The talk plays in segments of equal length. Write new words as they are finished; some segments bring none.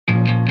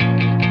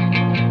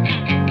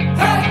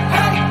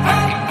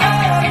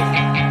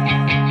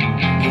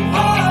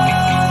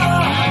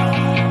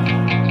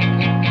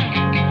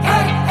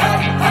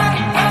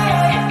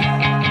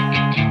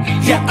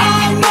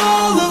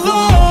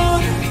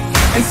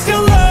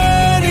still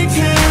learning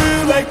to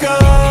let go.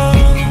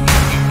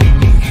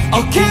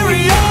 I'll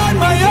carry on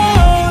my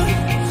own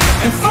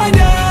and find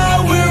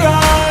out where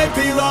I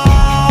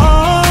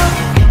belong.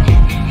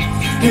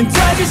 And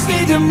I just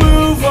need to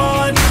move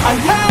on. I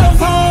have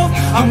hope,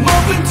 I'm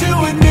open to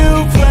a new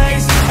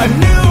place, a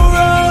new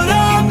road,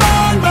 I'm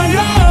on my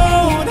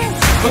own.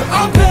 But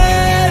I'm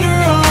better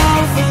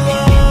off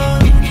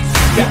alone.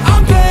 Yeah,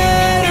 I'm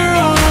better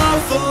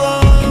off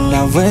alone. And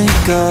I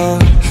wake up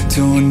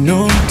to a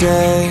new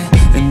day,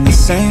 in the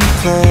same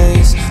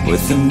place,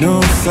 with a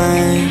new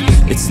flame.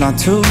 It's not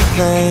too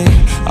late,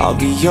 I'll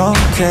be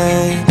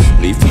okay.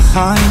 Leave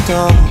behind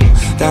all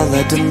that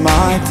led to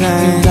my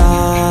pain. And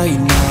I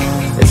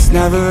know it's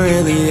never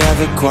really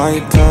ever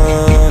quite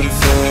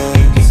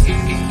perfect,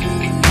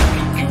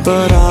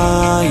 but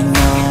I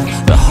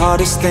know the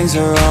hardest things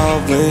are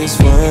always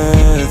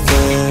worth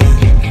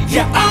it.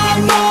 Yeah,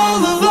 I'm all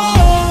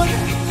alone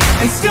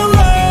and still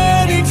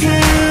learning to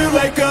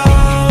let go.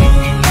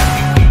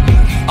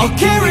 I'll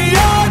carry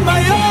on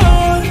my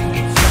own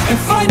and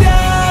find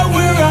out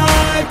where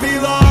I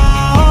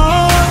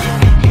belong.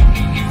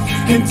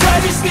 And I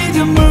just need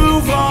to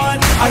move on.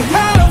 I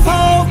have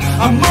hope,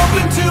 I'm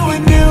open to a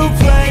new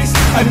place,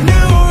 a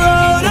new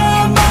road,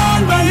 I'm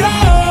on my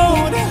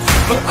own.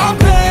 But I'm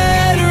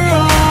better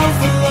off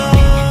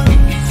alone.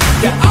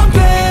 Yeah, I'm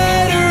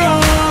better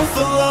off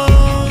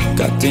alone.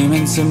 Got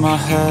demons in my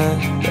head,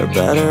 they're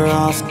better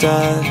off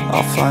dead.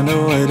 I'll find a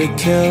way to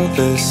kill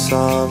this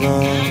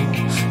sorrow.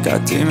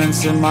 Got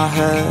demons in my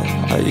head,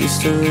 I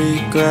used to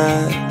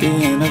regret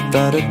being a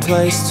better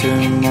place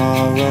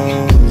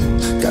tomorrow.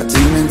 Got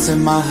demons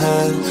in my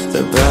head,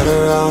 they're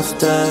better off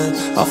dead.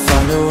 I'll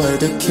find a way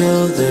to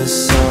kill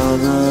this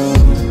sorrow.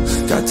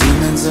 Got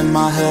demons in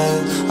my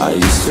head, I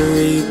used to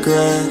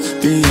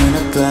regret being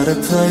a better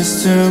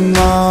place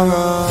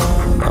tomorrow.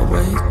 I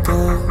wake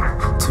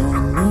up to a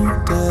new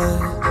day,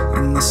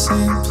 in the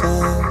same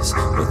place,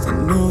 with a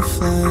new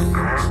flame.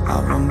 I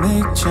will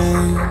make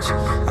change,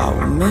 I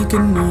will make a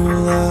new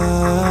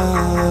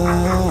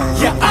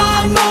life. Yeah,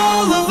 I'm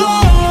all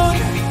alone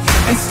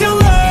and still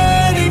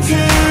learning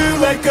to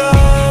let go.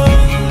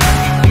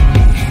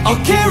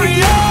 I'll carry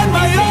on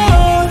my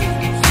own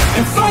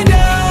and find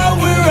out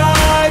where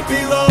I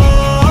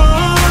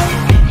belong.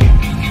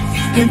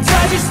 And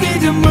I just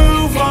need to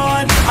move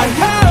on. I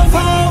have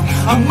hope,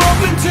 I'm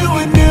open to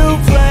a new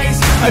place,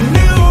 a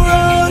new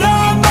road,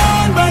 I'm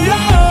on my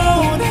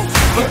own.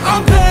 But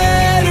I'm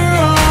better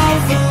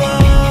off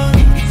alone.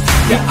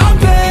 Yeah, I'm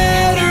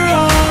better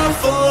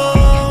off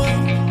alone.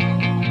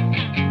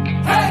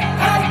 Hey,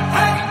 hey,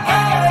 hey,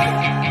 hey.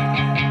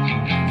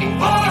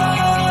 Whoa.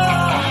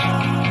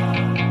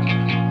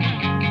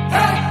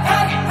 Hey,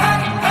 hey, hey,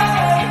 hey.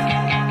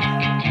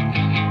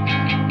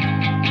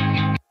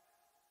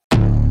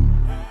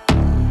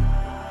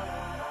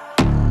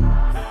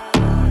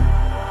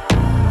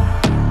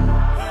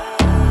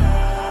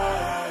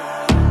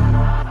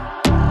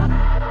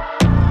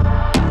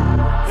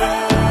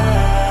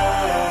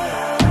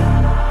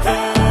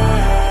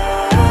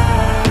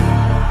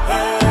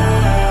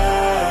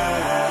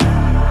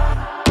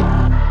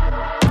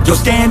 Yo,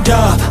 stand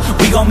up,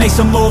 we gon' make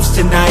some moves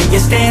tonight. Yeah,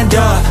 stand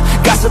up,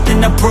 got something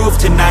to prove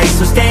tonight.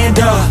 So stand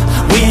up,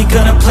 we ain't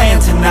gonna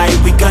plan tonight.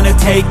 We gonna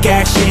take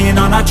action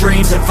on our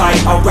dreams and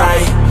fight,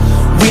 alright.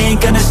 We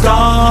ain't gonna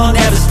stall,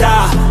 never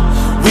stop.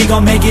 We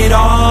gon' make it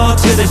all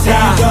to the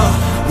top.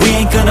 We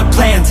ain't gonna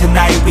plan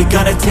tonight. We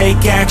gonna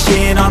take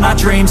action on our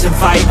dreams and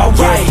fight,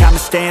 alright. Yeah, I'ma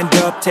stand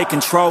up, take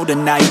control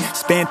tonight.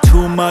 Spent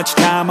too much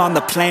time on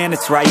the plan,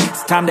 it's right.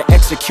 It's time to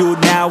execute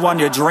now on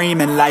your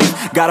dream in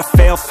life. Gotta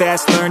fail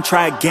fast, learn,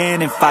 try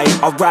again and fight,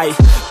 alright.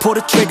 Pull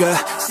the trigger,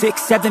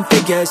 6, 7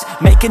 figures.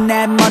 Making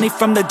that money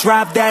from the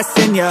drive that's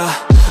in ya.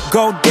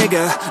 Gold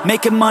digger,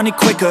 making money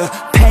quicker.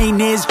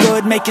 Pain is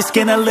good, make your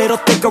skin a little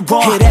thicker.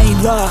 It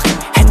ain't luck,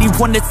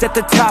 anyone that's at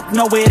the top,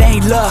 no it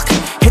ain't luck.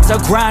 It's a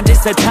grind,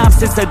 it's a time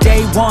since the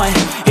day one.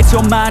 It's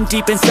your mind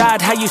deep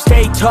inside, how you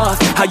stay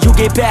tough, how you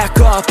get back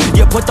up.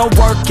 You put the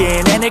work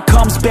in and it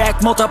comes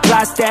back.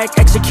 Multiply, stack,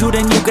 execute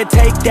and you can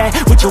take that.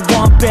 What you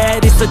want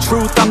bad, it's the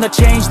truth, I'm the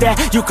change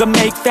that you can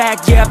make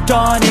fact. Yeah, I've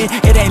done it,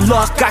 it ain't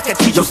luck, I can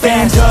teach you.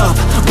 Stand up,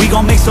 we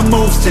gon' make some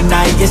moves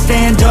tonight. Yeah,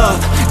 stand up,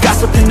 got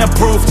something to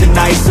prove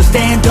tonight. So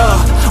stand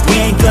up, we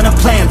ain't gonna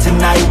plan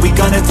tonight. We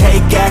gonna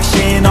take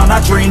action on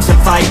our dreams and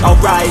fight,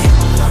 alright.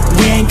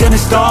 We ain't gonna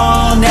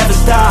stall, never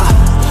stop.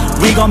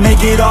 We gon'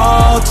 make it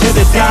all to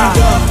the top.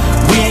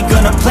 We ain't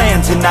gonna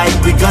plan tonight.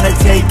 We gonna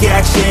take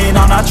action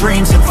on our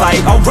dreams and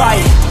fight,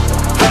 alright.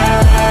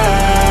 Hey, hey,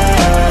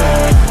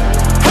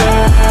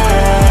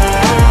 hey.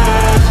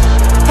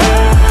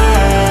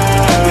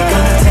 We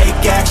gonna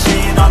take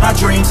action on our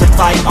dreams and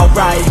fight,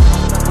 alright.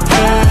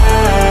 Hey,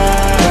 hey,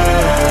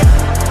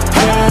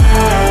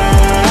 hey.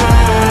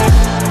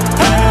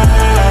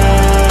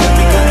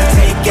 We gonna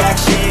take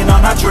action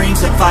on our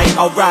dreams and fight,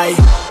 alright.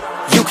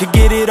 You could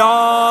get it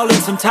all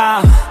in some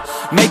time.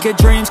 Make your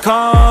dreams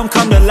come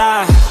to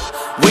life.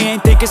 We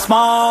ain't thinking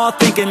small,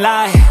 thinking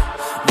light.